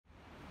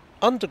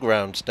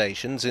Underground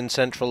stations in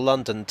central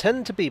London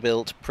tend to be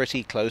built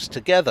pretty close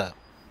together.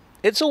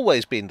 It's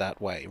always been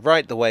that way,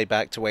 right the way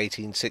back to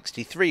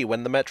 1863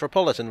 when the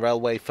Metropolitan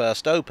Railway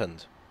first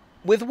opened,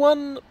 with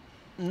one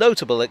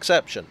notable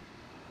exception.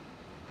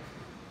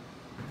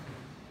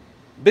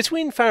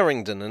 Between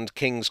Farringdon and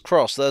King's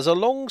Cross there's a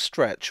long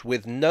stretch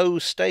with no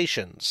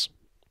stations.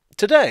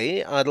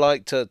 Today I'd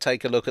like to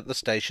take a look at the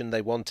station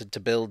they wanted to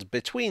build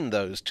between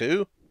those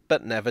two,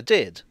 but never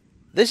did.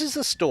 This is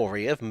the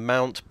story of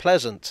Mount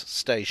Pleasant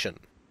Station.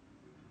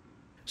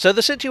 So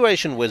the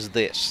situation was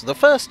this. The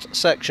first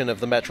section of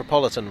the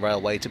Metropolitan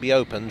Railway to be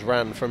opened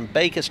ran from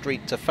Baker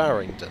Street to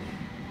Farringdon.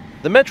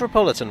 The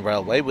Metropolitan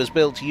Railway was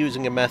built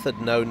using a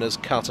method known as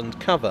cut and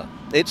cover.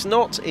 It's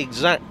not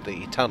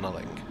exactly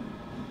tunnelling.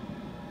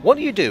 What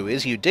you do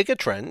is you dig a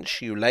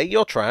trench, you lay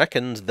your track,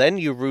 and then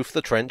you roof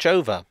the trench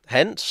over,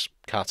 hence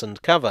cut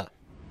and cover.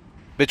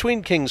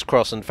 Between King's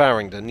Cross and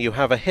Farringdon you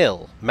have a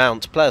hill,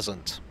 Mount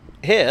Pleasant.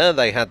 Here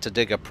they had to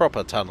dig a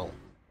proper tunnel.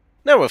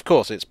 Now of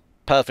course it's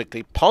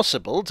perfectly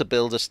possible to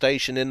build a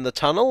station in the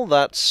tunnel.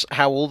 That's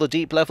how all the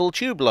deep-level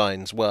tube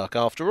lines work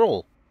after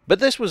all. But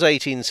this was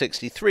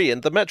 1863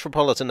 and the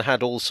Metropolitan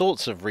had all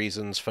sorts of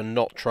reasons for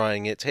not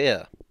trying it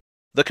here.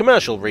 The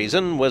commercial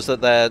reason was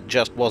that there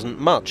just wasn't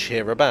much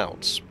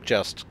hereabouts,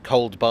 just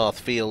Coldbath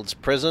Fields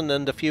Prison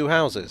and a few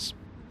houses.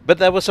 But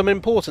there were some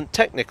important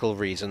technical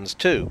reasons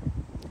too.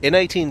 In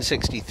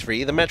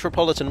 1863 the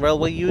Metropolitan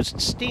Railway used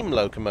steam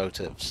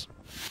locomotives.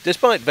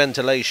 Despite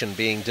ventilation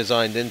being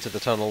designed into the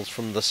tunnels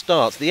from the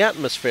start, the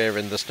atmosphere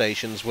in the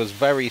stations was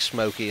very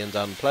smoky and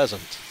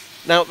unpleasant.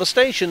 Now, the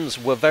stations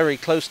were very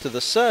close to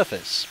the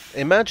surface.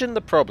 Imagine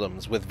the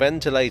problems with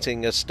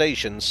ventilating a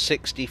station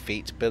 60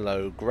 feet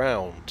below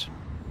ground.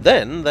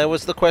 Then there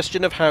was the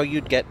question of how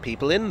you'd get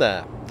people in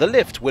there. The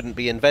lift wouldn't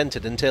be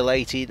invented until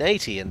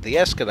 1880 and the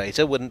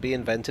escalator wouldn't be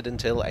invented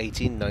until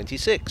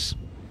 1896.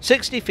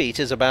 60 feet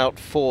is about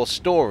 4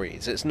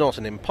 stories. It's not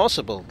an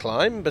impossible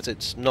climb, but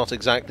it's not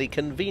exactly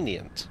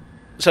convenient.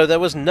 So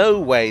there was no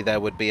way there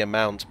would be a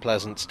Mount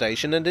Pleasant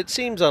station, and it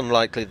seems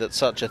unlikely that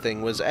such a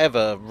thing was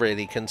ever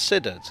really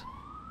considered.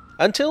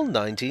 Until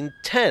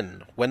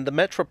 1910, when the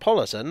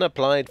Metropolitan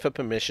applied for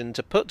permission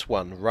to put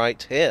one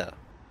right here.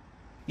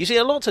 You see,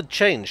 a lot had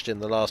changed in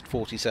the last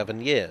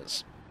 47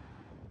 years.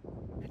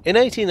 In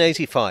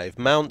 1885,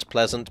 Mount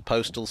Pleasant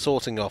Postal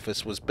Sorting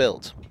Office was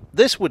built.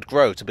 This would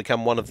grow to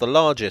become one of the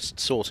largest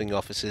sorting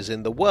offices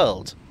in the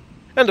world.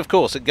 And of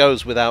course it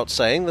goes without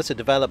saying that a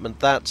development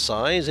that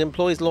size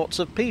employs lots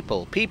of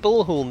people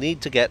who'll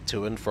need to get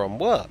to and from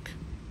work.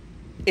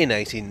 In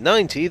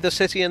 1890 the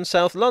City and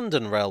South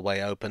London Railway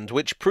opened,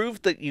 which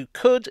proved that you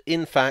could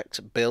in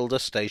fact build a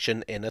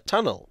station in a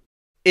tunnel.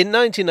 In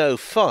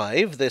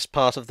 1905 this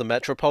part of the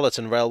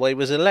Metropolitan Railway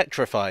was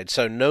electrified,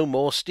 so no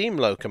more steam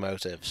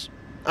locomotives.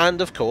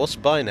 And of course,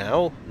 by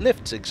now,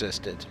 lifts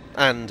existed,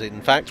 and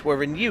in fact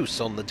were in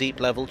use on the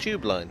deep-level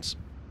tube lines.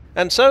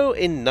 And so,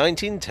 in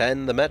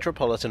 1910, the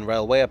Metropolitan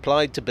Railway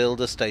applied to build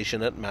a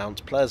station at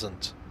Mount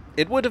Pleasant.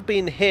 It would have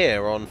been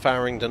here on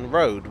Farringdon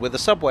Road, with a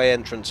subway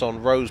entrance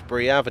on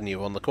Rosebery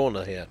Avenue on the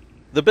corner here.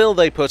 The bill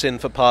they put in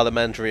for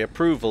parliamentary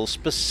approval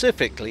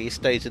specifically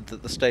stated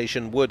that the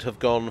station would have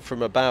gone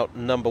from about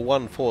number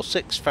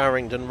 146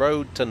 Farringdon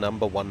Road to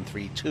number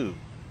 132.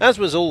 As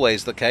was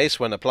always the case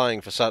when applying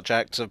for such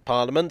acts of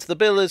Parliament, the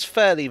bill is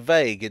fairly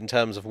vague in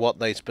terms of what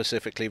they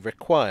specifically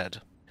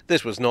required.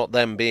 This was not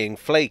them being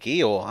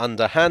flaky or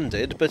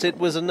underhanded, but it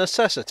was a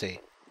necessity.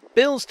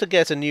 Bills to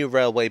get a new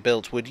railway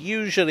built would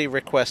usually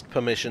request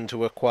permission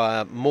to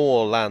acquire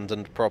more land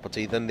and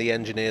property than the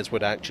engineers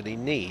would actually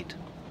need.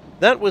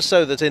 That was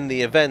so that in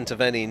the event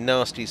of any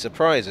nasty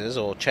surprises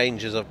or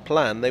changes of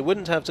plan, they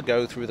wouldn't have to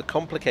go through the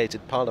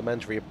complicated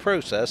parliamentary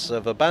process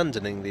of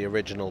abandoning the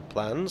original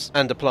plans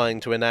and applying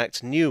to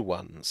enact new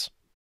ones.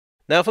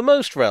 Now, for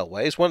most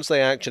railways, once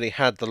they actually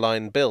had the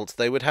line built,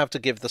 they would have to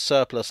give the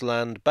surplus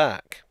land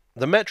back.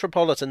 The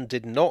Metropolitan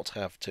did not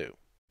have to.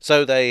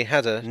 So they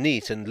had a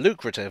neat and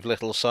lucrative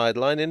little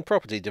sideline in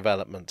property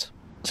development.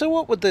 So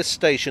what would this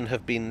station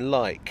have been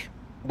like?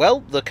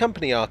 Well, the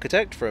company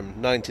architect from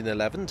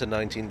 1911 to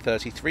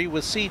 1933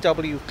 was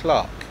C.W.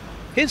 Clark.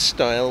 His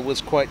style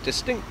was quite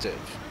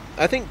distinctive.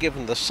 I think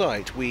given the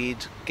site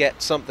we'd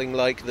get something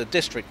like the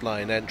District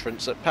Line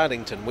entrance at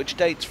Paddington, which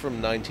dates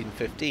from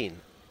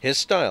 1915. His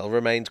style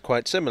remained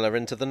quite similar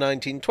into the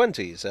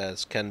 1920s,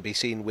 as can be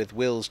seen with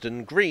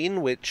Willesden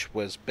Green, which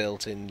was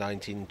built in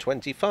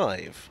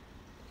 1925.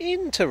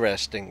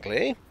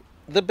 Interestingly,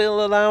 the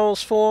bill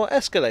allows for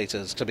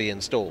escalators to be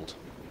installed.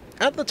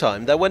 At the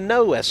time, there were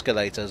no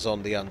escalators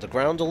on the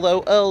Underground,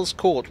 although Earl's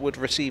Court would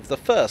receive the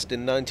first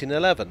in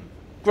 1911.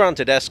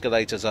 Granted,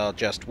 escalators are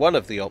just one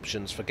of the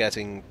options for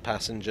getting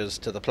passengers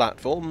to the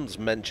platforms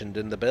mentioned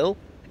in the bill.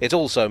 It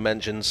also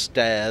mentions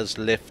stairs,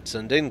 lifts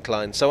and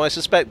inclines, so I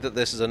suspect that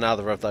this is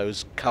another of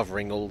those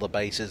covering all the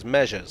bases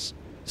measures.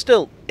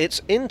 Still,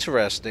 it's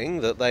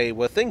interesting that they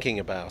were thinking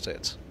about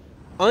it.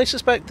 I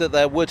suspect that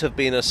there would have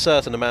been a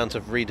certain amount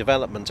of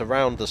redevelopment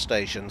around the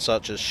station,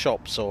 such as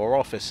shops or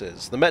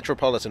offices. The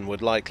Metropolitan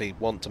would likely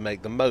want to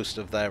make the most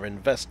of their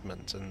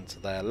investment and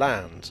their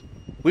land.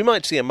 We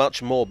might see a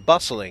much more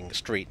bustling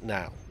street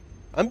now.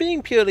 I'm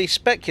being purely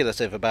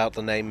speculative about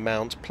the name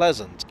Mount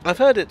Pleasant. I've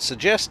heard it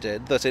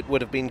suggested that it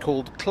would have been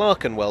called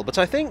Clerkenwell, but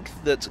I think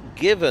that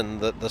given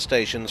that the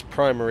station's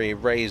primary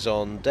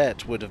raison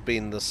d'etre would have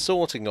been the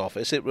sorting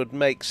office, it would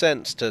make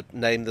sense to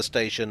name the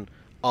station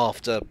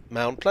after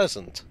Mount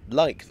Pleasant,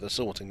 like the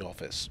sorting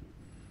office.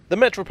 The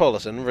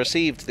Metropolitan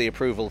received the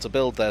approval to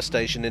build their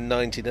station in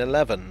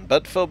 1911,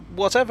 but for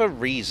whatever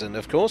reason,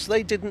 of course,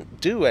 they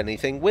didn't do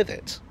anything with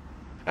it.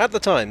 At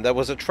the time, there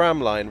was a tram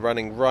line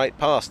running right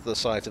past the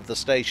site of the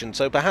station,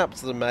 so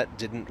perhaps the Met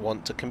didn't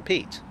want to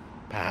compete.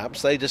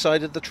 Perhaps they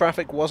decided the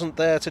traffic wasn't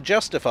there to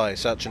justify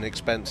such an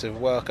expensive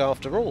work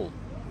after all.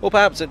 Or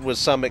perhaps it was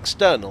some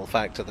external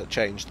factor that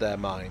changed their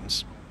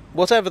minds.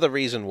 Whatever the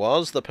reason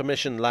was, the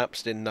permission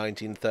lapsed in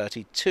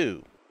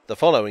 1932. The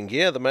following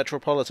year, the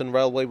Metropolitan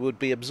Railway would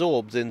be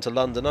absorbed into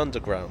London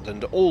Underground,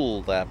 and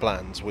all their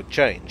plans would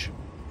change.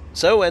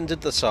 So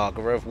ended the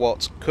saga of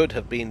what could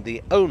have been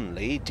the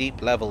only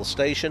deep-level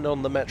station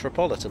on the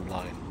Metropolitan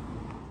Line.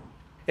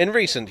 In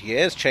recent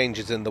years,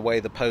 changes in the way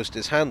the post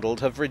is handled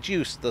have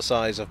reduced the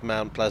size of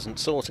Mount Pleasant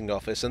sorting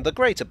office, and the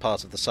greater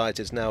part of the site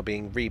is now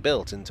being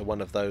rebuilt into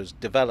one of those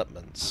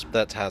developments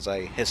that has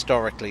a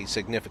historically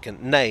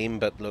significant name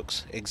but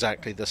looks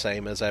exactly the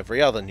same as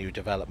every other new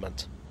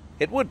development.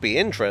 It would be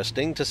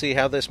interesting to see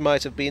how this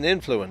might have been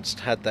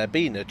influenced had there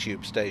been a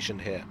tube station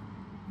here.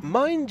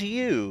 Mind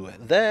you,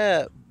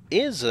 there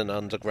is an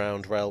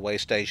underground railway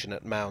station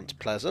at Mount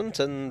Pleasant,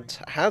 and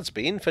has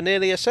been for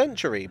nearly a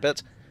century,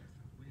 but,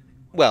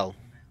 well,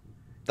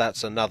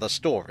 that's another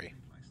story.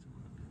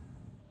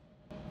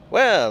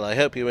 Well, I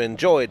hope you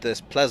enjoyed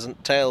this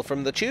pleasant tale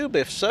from the tube.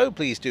 If so,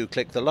 please do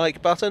click the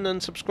like button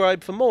and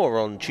subscribe for more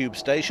on tube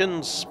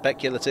stations,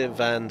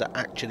 speculative and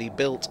actually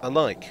built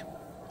alike.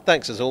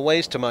 Thanks as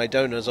always to my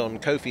donors on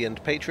Ko-fi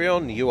and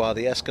Patreon. You are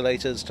the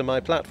escalators to my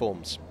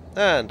platforms.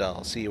 And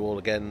I'll see you all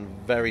again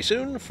very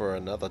soon for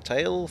another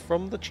tale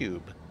from the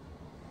tube.